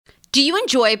Do you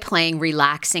enjoy playing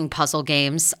relaxing puzzle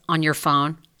games on your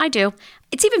phone? I do.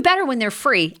 It's even better when they're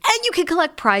free, and you can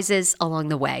collect prizes along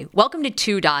the way. Welcome to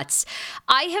Two Dots.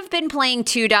 I have been playing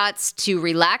Two Dots to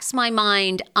relax my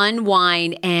mind,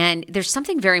 unwind, and there's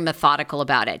something very methodical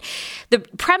about it. The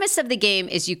premise of the game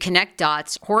is you connect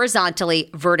dots horizontally,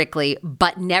 vertically,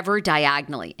 but never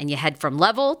diagonally, and you head from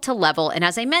level to level. And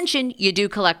as I mentioned, you do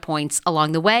collect points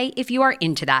along the way if you are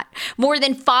into that. More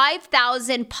than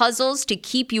 5,000 puzzles to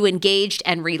keep you engaged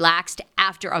and relaxed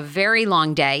after a very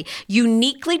long day.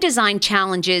 Uniquely designed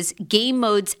challenges, game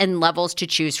modes, and levels to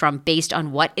choose from based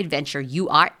on what adventure you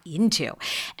are into.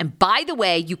 And by the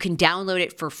way, you can download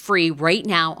it for free right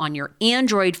now on your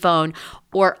Android phone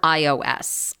or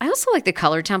iOS. I also like the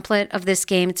color template of this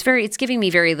game. It's giving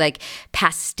me very like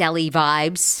pastel-y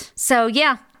vibes. So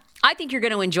yeah, I think you're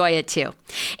going to enjoy it too.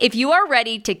 If you are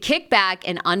ready to kick back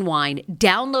and unwind,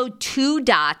 download Two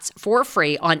Dots for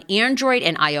free on Android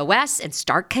and iOS and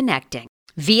start connecting.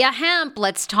 Via Hemp,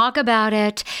 let's talk about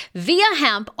it. Via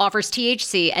Hemp offers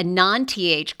THC and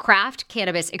non-TH craft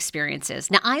cannabis experiences.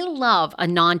 Now, I love a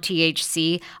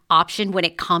non-THC option when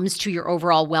it comes to your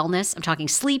overall wellness. I'm talking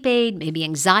sleep aid, maybe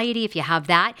anxiety if you have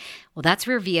that. Well, that's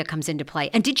where Via comes into play.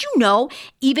 And did you know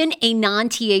even a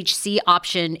non-THC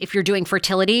option, if you're doing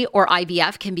fertility or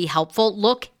IVF, can be helpful?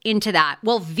 Look into that.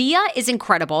 Well, Via is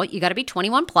incredible. You got to be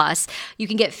 21 plus. You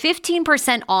can get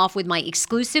 15% off with my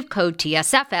exclusive code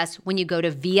TSFS when you go to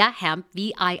Via Hemp,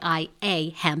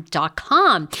 VIIA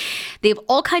hemp.com. They have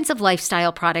all kinds of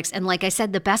lifestyle products. And like I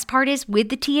said, the best part is with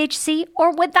the THC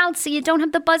or without, so you don't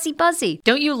have the buzzy.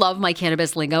 Don't you love my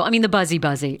cannabis lingo? I mean, the buzzy.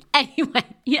 Anyway,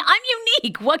 I'm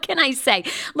unique. What can I say?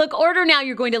 Look, order now.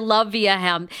 You're going to love Via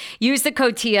Hemp. Use the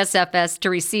code TSFS to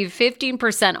receive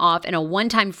 15% off and a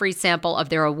one-time free sample of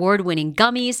their award-winning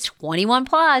gummies, 21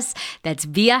 plus. That's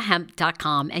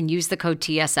viahemp.com, and use the code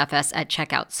TSFS at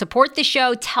checkout. Support the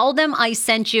show. Tell them I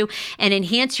sent you, and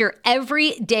enhance your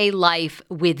everyday life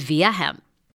with Via Hemp.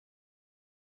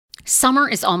 Summer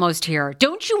is almost here.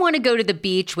 Don't you want to go to the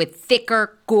beach with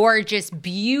thicker, gorgeous,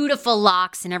 beautiful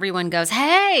locks, and everyone goes,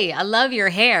 "Hey, I love your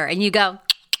hair," and you go,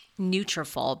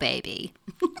 "Nutrafol, baby."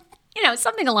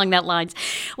 Something along that lines.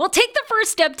 Well, take the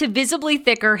first step to visibly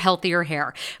thicker, healthier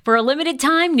hair. For a limited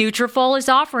time, Nutrafol is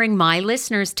offering my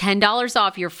listeners $10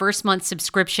 off your first month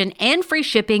subscription and free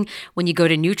shipping when you go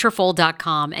to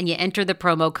Nutrafol.com and you enter the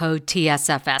promo code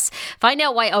TSFS. Find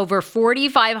out why over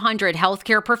 4,500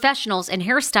 healthcare professionals and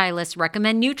hairstylists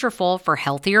recommend Nutrafol for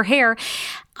healthier hair.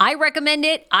 I recommend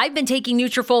it. I've been taking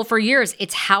Nutrafol for years.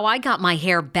 It's how I got my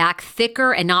hair back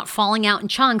thicker and not falling out in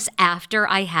chunks after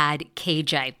I had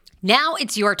KJ. Now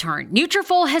it's your turn.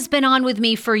 Nutrafol has been on with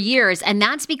me for years, and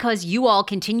that's because you all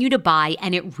continue to buy,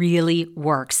 and it really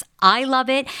works. I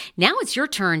love it. Now it's your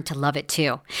turn to love it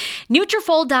too.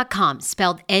 Nutrafol.com,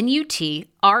 spelled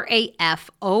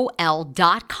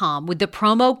Nutrafol.com with the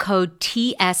promo code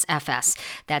TSFS.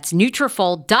 That's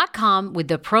Nutrafol.com with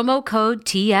the promo code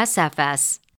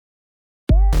TSFS.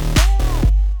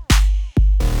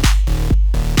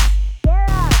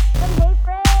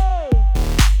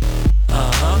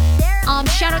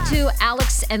 Shout out to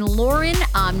Alex and Lauren,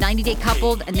 90 Day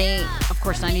Couple, and they, of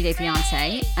course, 90 Day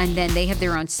Fiancé, and then they have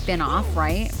their own spin-off,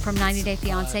 right, from 90 Day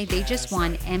Fiancé. They just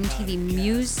won MTV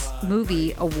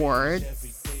Movie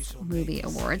Awards,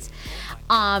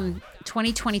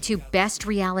 2022 Best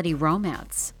Reality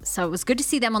Romance. So it was good to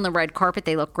see them on the red carpet.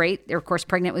 They look great. They're, of course,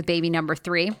 pregnant with baby number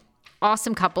 3.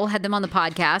 Awesome couple. Had them on the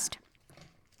podcast.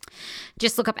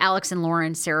 Just look up Alex and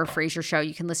Lauren, Sarah Fraser Show.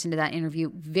 You can listen to that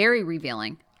interview. Very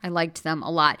revealing. I liked them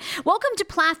a lot. Welcome to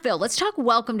Plathville. Let's talk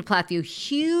Welcome to Plathville.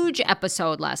 Huge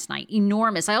episode last night.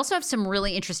 Enormous. I also have some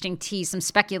really interesting tea, some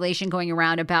speculation going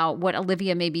around about what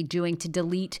Olivia may be doing to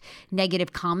delete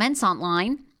negative comments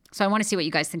online. So I want to see what you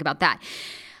guys think about that.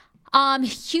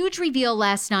 Huge reveal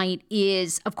last night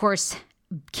is, of course,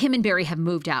 Kim and Barry have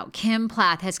moved out. Kim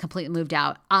Plath has completely moved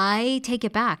out. I take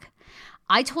it back.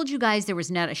 I told you guys there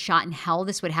was not a shot in hell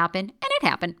this would happen, and it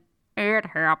happened. It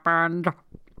happened.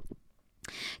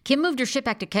 Kim moved her ship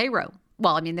back to Cairo.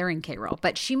 Well, I mean, they're in Cairo,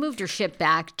 but she moved her ship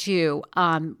back to,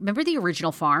 remember the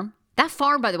original farm? That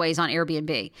farm, by the way, is on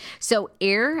Airbnb. So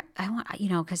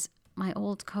because my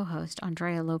old co-host,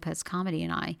 Andrea Lopez Comedy,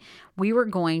 and we were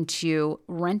going to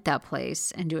rent that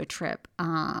place and do a trip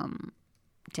down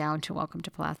to Welcome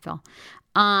to Plathville.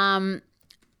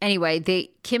 Anyway,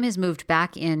 Kim has moved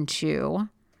back into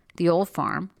the old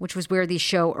farm, which was where the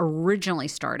show originally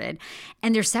started,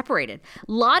 and they're separated.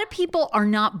 A lot of people are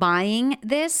not buying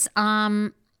this.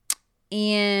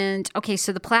 And okay,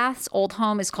 so the Plath's old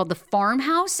home is called the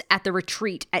Farmhouse at the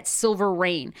Retreat at Silver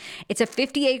Rain. It's a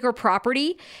 50-acre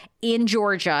property in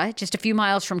Georgia, just a few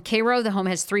miles from Cairo. The home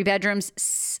has 3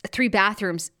 bedrooms, 3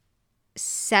 bathrooms,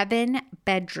 7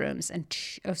 bedrooms, and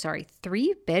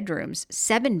 3 bedrooms,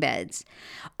 7 beds.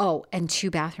 Oh, and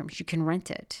 2 bathrooms. You can rent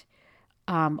it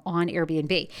on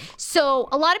Airbnb. So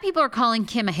a lot of people are calling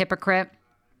Kim a hypocrite.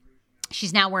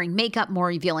 She's now wearing makeup, more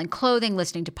revealing clothing,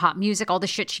 listening to pop music, all the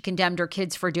shit she condemned her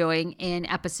kids for doing in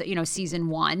season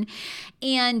 1.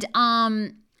 And,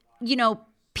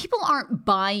 people aren't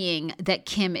buying that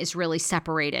Kim is really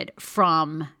separated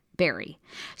from Barry.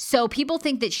 So people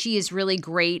think that she is really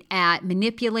great at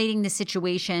manipulating the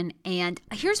situation. And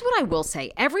here's what I will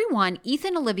say. Everyone,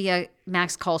 Ethan, Olivia,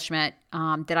 Max Kalschmidt,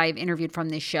 that I've interviewed from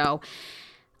this show,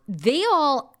 they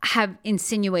all have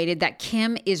insinuated that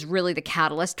Kim is really the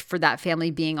catalyst for that family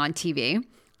being on TV.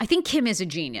 I think Kim is a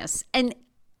genius. And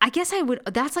I guess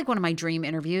that's like one of my dream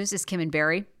interviews is Kim and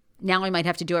Barry. Now I might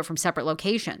have to do it from separate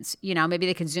locations. Maybe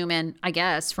they could zoom in, I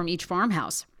guess, from each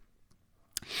farmhouse.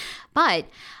 But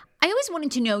I always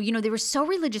wanted to know, they were so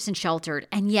religious and sheltered,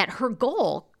 and yet her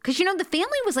goal, because, the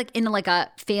family was like in like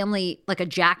a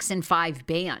Jackson 5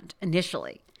 band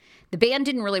initially. The band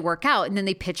didn't really work out, and then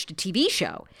they pitched a TV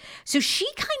show. So she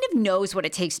kind of knows what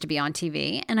it takes to be on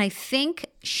TV, and I think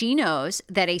she knows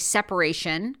that a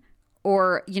separation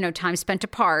or, time spent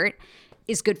apart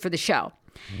is good for the show.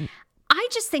 I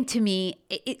just think, to me,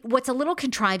 what's a little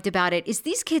contrived about it is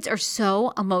these kids are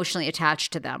so emotionally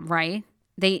attached to them, right?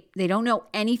 They don't know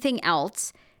anything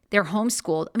else. They're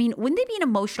homeschooled. I mean, wouldn't they be an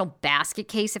emotional basket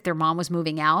case if their mom was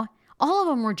moving out? All of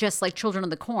them were just like children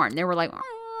of the corn. They were like,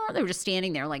 they were just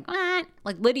standing there like, what?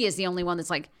 Like Lydia's the only one that's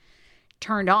like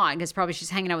turned on because probably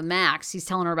she's hanging out with Max. He's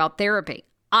telling her about therapy.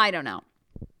 I don't know.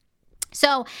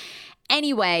 So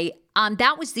anyway,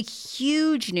 that was the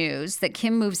huge news that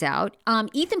Kim moves out.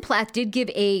 Ethan Plath did give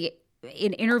an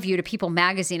interview to People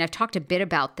magazine. I've talked a bit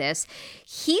about this.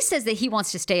 He says that he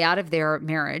wants to stay out of their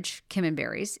marriage, Kim and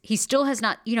Barry's. He still has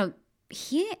not,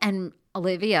 he and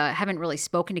Olivia haven't really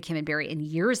spoken to Kim and Barry in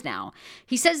years now.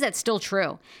 He says that's still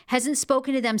true. Hasn't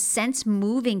spoken to them since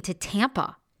moving to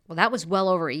Tampa. Well, that was well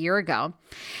over a year ago.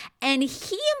 And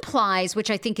he implies,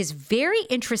 which I think is very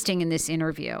interesting in this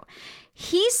interview,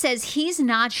 he says he's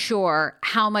not sure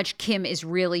how much Kim is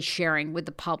really sharing with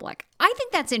the public. I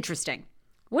think that's interesting.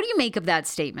 What do you make of that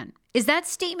statement? Is that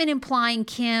statement implying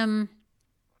Kim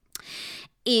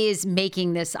is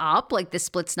making this up, like the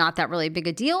split's not that really big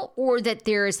a deal, or that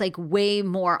there's like way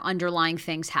more underlying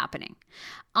things happening?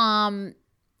 I'm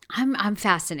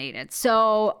fascinated.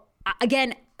 So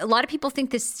again, a lot of people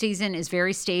think this season is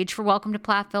very staged for Welcome to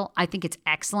Plathville. I think it's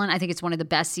excellent. I think it's one of the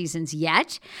best seasons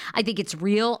yet. I think it's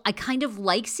real. I kind of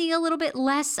like seeing a little bit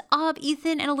less of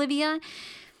Ethan and Olivia.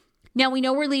 Now we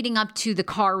know we're leading up to the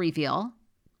car reveal.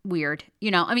 Weird.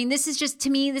 This is just, to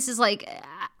me, this is like,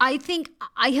 I think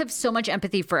I have so much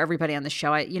empathy for everybody on the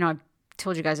show. I've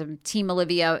told you guys I'm Team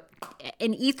Olivia,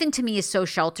 and Ethan to me is so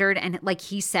sheltered. And like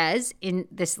he says in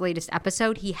this latest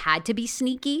episode, he had to be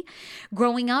sneaky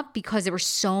growing up because there were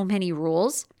so many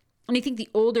rules. And I think the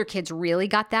older kids really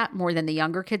got that more than the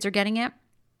younger kids are getting it.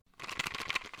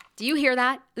 Do you hear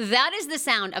that? That is the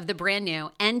sound of the brand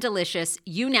new and delicious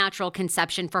Eu Natural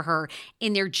Conception for Her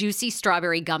in their juicy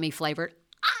strawberry gummy flavored.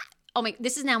 Oh my,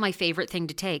 this is now my favorite thing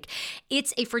to take.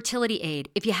 It's a fertility aid.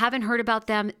 If you haven't heard about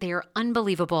them, they are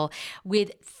unbelievable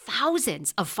with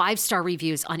thousands of 5-star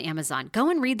reviews on Amazon. Go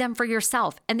and read them for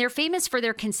yourself. And they're famous for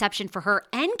their Conception for Her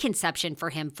and Conception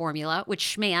for Him formula, which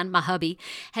Schman, my hubby,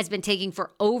 has been taking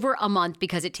for over a month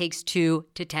because it takes 2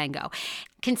 to tango.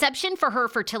 Conception for Her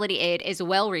fertility aid is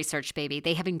well-researched, baby.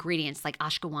 They have ingredients like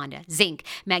ashwagandha, zinc,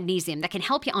 magnesium that can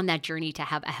help you on that journey to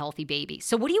have a healthy baby.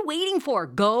 So what are you waiting for?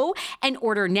 Go and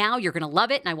order now. You're going to love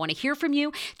it, and I want to hear from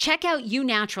you. Check out Eu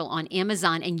Natural on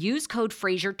Amazon and use code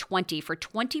Fraser20 for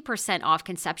 20% off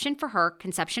Conception for Her,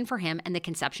 Conception for Him, and the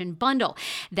Conception Bundle.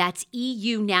 That's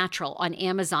EU Natural on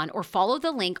Amazon, or follow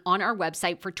the link on our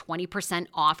website for 20%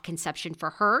 off Conception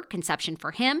for Her, Conception for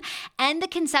Him, and the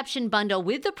Conception Bundle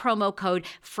with the promo code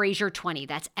Fraser20.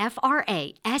 That's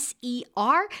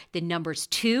Fraser, the numbers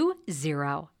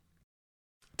 20.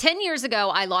 10 years ago,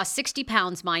 I lost 60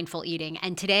 pounds mindful eating,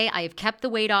 and today I have kept the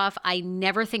weight off. I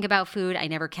never think about food. I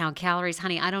never count calories.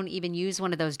 Honey, I don't even use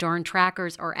one of those darn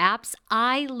trackers or apps.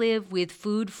 I live with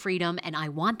food freedom, and I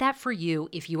want that for you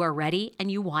if you are ready and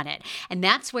you want it. And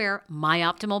that's where My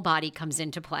Optimal Body comes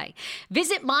into play.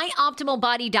 Visit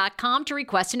myoptimalbody.com to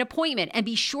request an appointment, and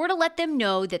be sure to let them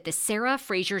know that the Sarah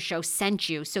Fraser Show sent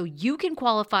you so you can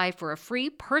qualify for a free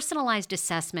personalized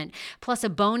assessment plus a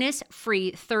bonus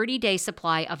free 30-day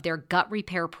supply of their gut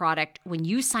repair product when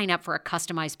you sign up for a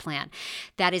customized plan.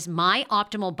 That is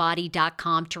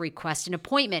myoptimalbody.com to request an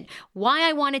appointment. Why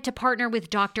I wanted to partner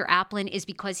with Dr. Applin is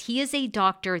because he is a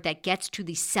doctor that gets to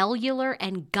the cellular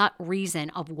and gut reason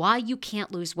of why you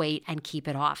can't lose weight and keep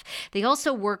it off. They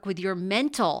also work with your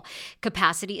mental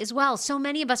capacity as well. So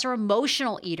many of us are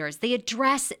emotional eaters. They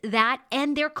address that,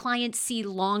 and their clients see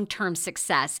long-term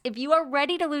success. If you are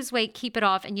ready to lose weight, keep it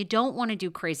off, and you don't want to do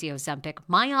crazy Ozempic,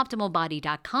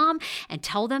 myoptimalbody.com and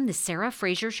tell them the Sarah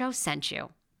Fraser Show sent you.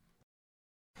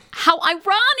 How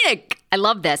ironic! I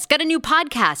love this. Got a new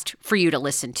podcast for you to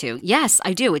listen to. Yes,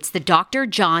 I do. It's the Dr.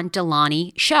 John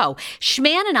Delaney Show.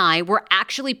 Schman and I were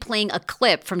actually playing a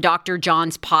clip from Dr.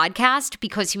 John's podcast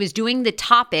because he was doing the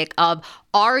topic of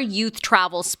are youth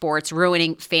travel sports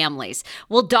ruining families?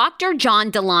 Well, Dr. John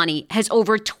Delaney has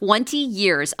over 20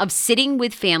 years of sitting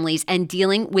with families and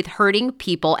dealing with hurting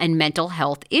people and mental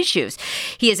health issues.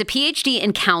 He has a PhD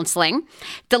in counseling.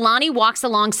 Delaney walks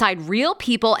alongside real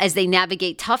people as they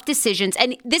navigate tough decisions.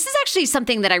 And this is actually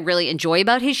something that I really enjoy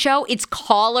about his show. It's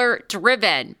caller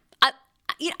driven.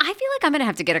 I feel like I'm going to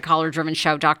have to get a caller-driven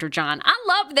show, Dr. John. I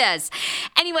love this.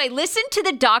 Anyway, listen to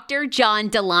the Dr. John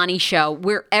Delaney Show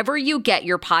wherever you get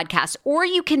your podcasts, or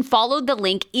you can follow the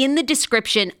link in the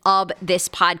description of this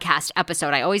podcast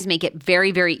episode. I always make it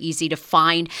very, very easy to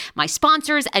find my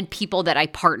sponsors and people that I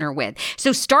partner with.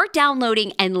 So start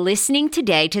downloading and listening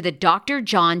today to the Dr.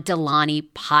 John Delaney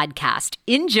podcast.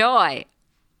 Enjoy.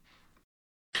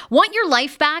 Want your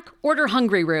life back? Order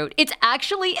Hungry Root. It's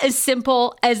actually as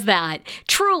simple as that.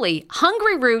 Truly,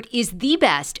 Hungry Root is the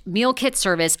best meal kit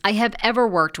service I have ever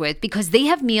worked with because they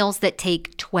have meals that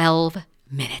take 12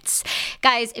 minutes.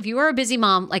 Guys, if you are a busy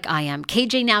mom like I am,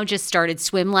 KJ now just started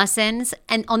swim lessons.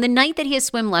 And on the night that he has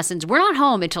swim lessons, we're not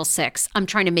home until 6. I'm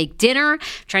trying to make dinner,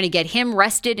 trying to get him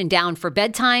rested and down for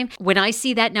bedtime. When I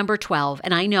see that number 12,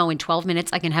 and I know in 12 minutes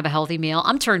I can have a healthy meal,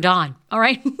 I'm turned on. All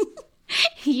right.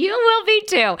 You will be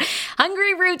too.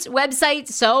 Hungry Root's website,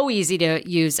 so easy to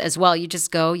use as well. You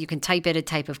just go, you can type in a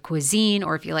type of cuisine,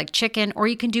 or if you like chicken, or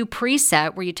you can do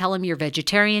preset where you tell them you're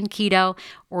vegetarian, keto,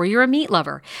 or you're a meat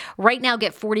lover. Right now,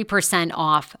 get 40%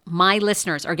 off. My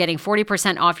listeners are getting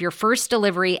 40% off your first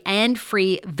delivery and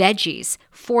free veggies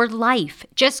for life.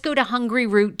 Just go to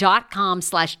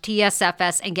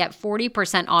hungryroot.com/TSFS and get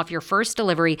 40% off your first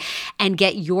delivery and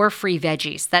get your free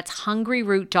veggies. That's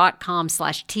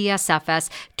hungryroot.com/TSFS.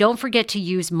 Don't forget to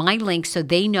use my link so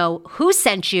they know who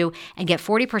sent you and get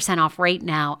 40% off right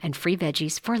now and free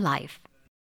veggies for life.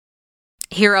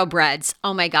 Hero Breads.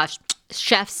 Oh my gosh.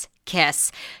 Chef's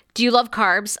kiss. Do you love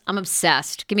carbs? I'm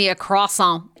obsessed. Give me a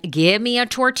croissant. Give me a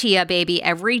tortilla, baby,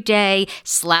 every day,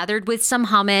 slathered with some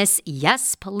hummus.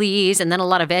 Yes, please. And then a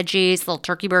lot of veggies, a little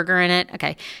turkey burger in it.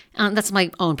 Okay. That's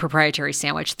my own proprietary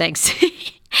sandwich. Thanks.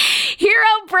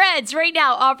 Hero Breads right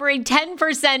now offering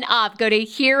 10% off. Go to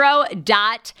hero.co.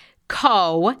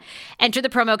 Enter the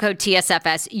promo code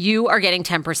TSFS. You are getting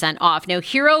 10% off. Now,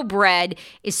 Hero Bread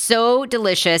is so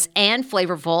delicious and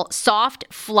flavorful, soft,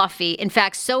 fluffy. In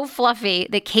fact, so fluffy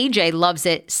that KJ loves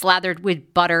it slathered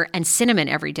with butter and cinnamon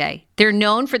every day. They're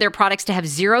known for their products to have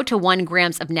 0 to 1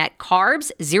 grams of net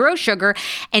carbs, 0 sugar,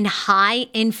 and high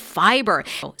in fiber.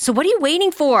 So what are you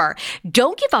waiting for?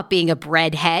 Don't give up being a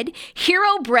breadhead.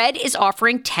 Hero Bread is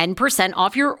offering 10%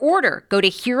 off your order. Go to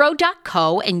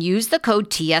hero.co and use the code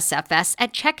TSFS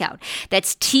at checkout.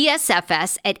 That's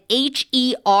TSFS at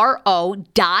HERO.CO.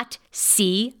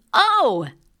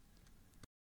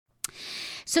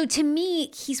 So to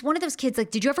me, he's one of those kids, like,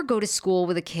 did you ever go to school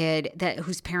with a kid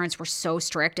whose parents were so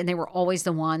strict and they were always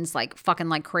the ones like fucking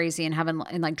like crazy and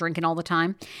like drinking all the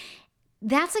time?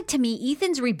 That's like, to me,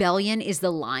 Ethan's rebellion is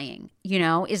the lying,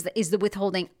 is the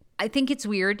withholding. I think it's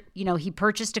weird. He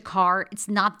purchased a car. It's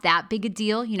not that big a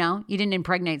deal. You didn't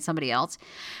impregnate somebody else.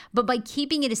 But by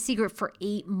keeping it a secret for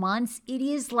 8 months, it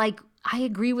is like, I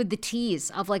agree with the tease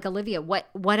of like, Olivia,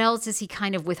 what else is he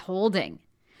kind of withholding?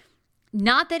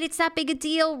 Not that it's that big a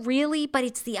deal, really, but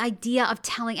it's the idea of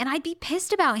telling. And I'd be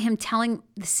pissed about him telling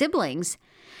the siblings,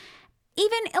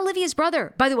 even Olivia's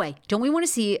brother. By the way, don't we want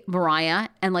to see Mariah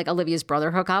and like Olivia's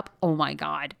brother hook up? Oh my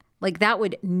God. Like that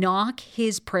would knock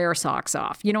his prayer socks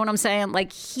off. You know what I'm saying?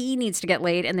 Like he needs to get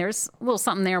laid and there's a little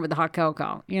something there with the hot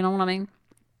cocoa. You know what I mean?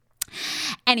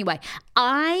 Anyway,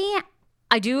 I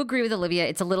do agree with Olivia.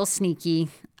 It's a little sneaky.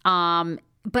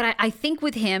 But I think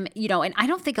with him, and I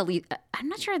don't think I'm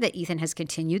not sure that Ethan has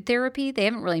continued therapy. They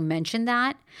haven't really mentioned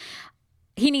that.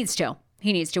 He needs to.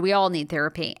 He needs to. We all need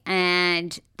therapy.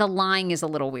 And the lying is a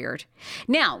little weird.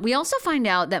 Now, we also find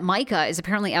out that Micah is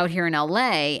apparently out here in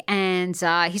LA, and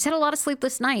he's had a lot of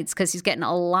sleepless nights because he's getting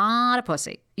a lot of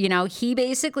pussy. You know, he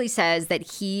basically says that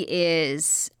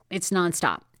it's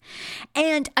nonstop.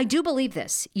 And I do believe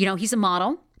this. You know, he's a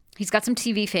model. He's got some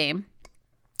TV fame.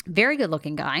 Very good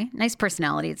looking guy. Nice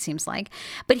personality, it seems like.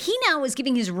 But he now is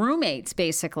giving his roommates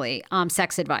basically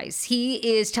sex advice. He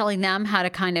is telling them how to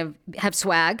kind of have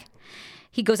swag.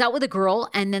 He goes out with a girl,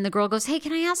 and then the girl goes, hey,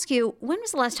 can I ask you, when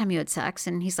was the last time you had sex?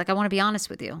 And he's like, I want to be honest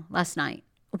with you, last night.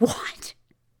 What?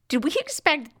 Did we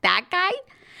expect that guy?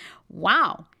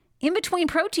 Wow. In between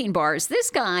protein bars, this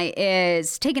guy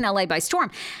is taking LA by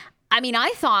storm. I mean,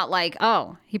 I thought like,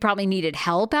 oh, he probably needed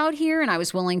help out here, and I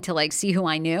was willing to like see who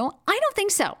I knew. I don't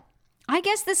think so. I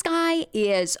guess this guy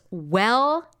is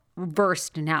well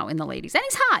versed now in the ladies, and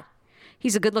he's hot.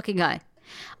 He's a good looking guy.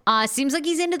 Seems like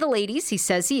he's into the ladies. He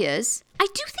says he is. I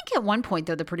do think at one point,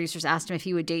 though, the producers asked him if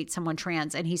he would date someone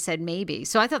trans, and he said maybe.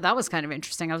 So I thought that was kind of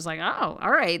interesting. I was like, oh,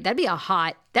 all right. That'd be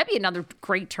another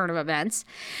great turn of events.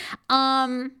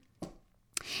 Anyway,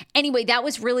 that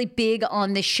was really big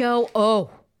on the show. Oh.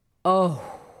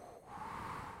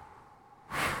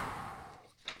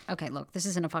 Okay, look, this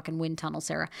isn't a fucking wind tunnel,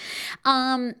 Sarah.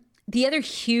 The other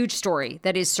huge story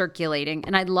that is circulating,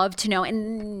 and I'd love to know,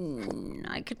 and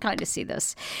I could kind of see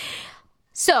this.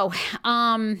 So,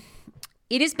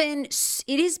 it has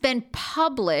been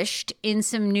published in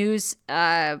some news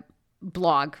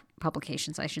blog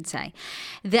publications, I should say,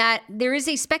 that there is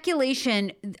a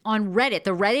speculation on Reddit,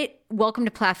 the Reddit Welcome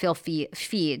to Plathville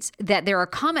feeds, that there are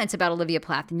comments about Olivia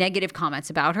Plath, negative comments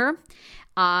about her.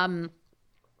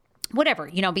 Whatever,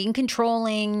 you know, being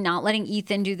controlling, not letting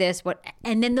Ethan do this,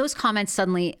 and then those comments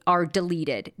suddenly are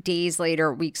deleted days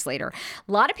later, weeks later.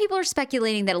 A lot of people are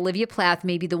speculating that Olivia Plath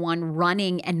may be the one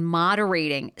running and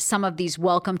moderating some of these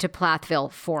Welcome to Plathville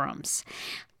forums.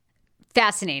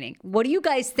 Fascinating. What do you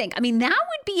guys think? I mean, that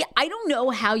would be, I don't know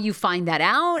how you find that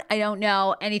out. I don't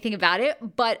know anything about it,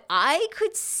 but I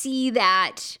could see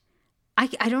that. I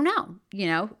don't know, you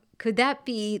know, could that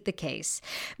be the case?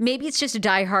 Maybe it's just a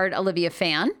diehard Olivia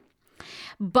fan.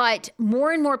 But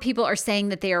more and more people are saying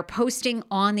that they are posting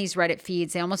on these Reddit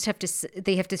feeds. They almost have to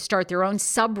start their own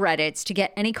subreddits to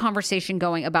get any conversation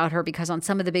going about her, because on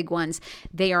some of the big ones,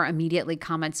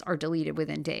 comments are deleted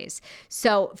within days.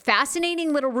 So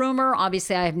fascinating little rumor.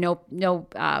 Obviously, I have no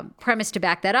premise to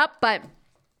back that up, but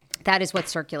that is what's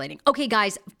circulating. Okay,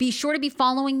 guys, be sure to be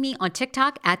following me on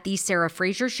TikTok at The Sarah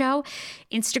Fraser Show,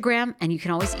 Instagram, and you can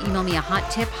always email me a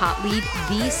hot tip, hot lead,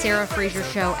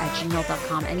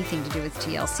 thesarahfrasershow@gmail.com, anything to do with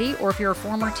TLC. Or if you're a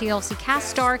former TLC cast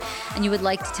star and you would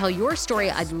like to tell your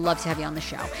story, I'd love to have you on the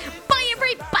show. Bye,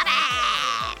 everybody!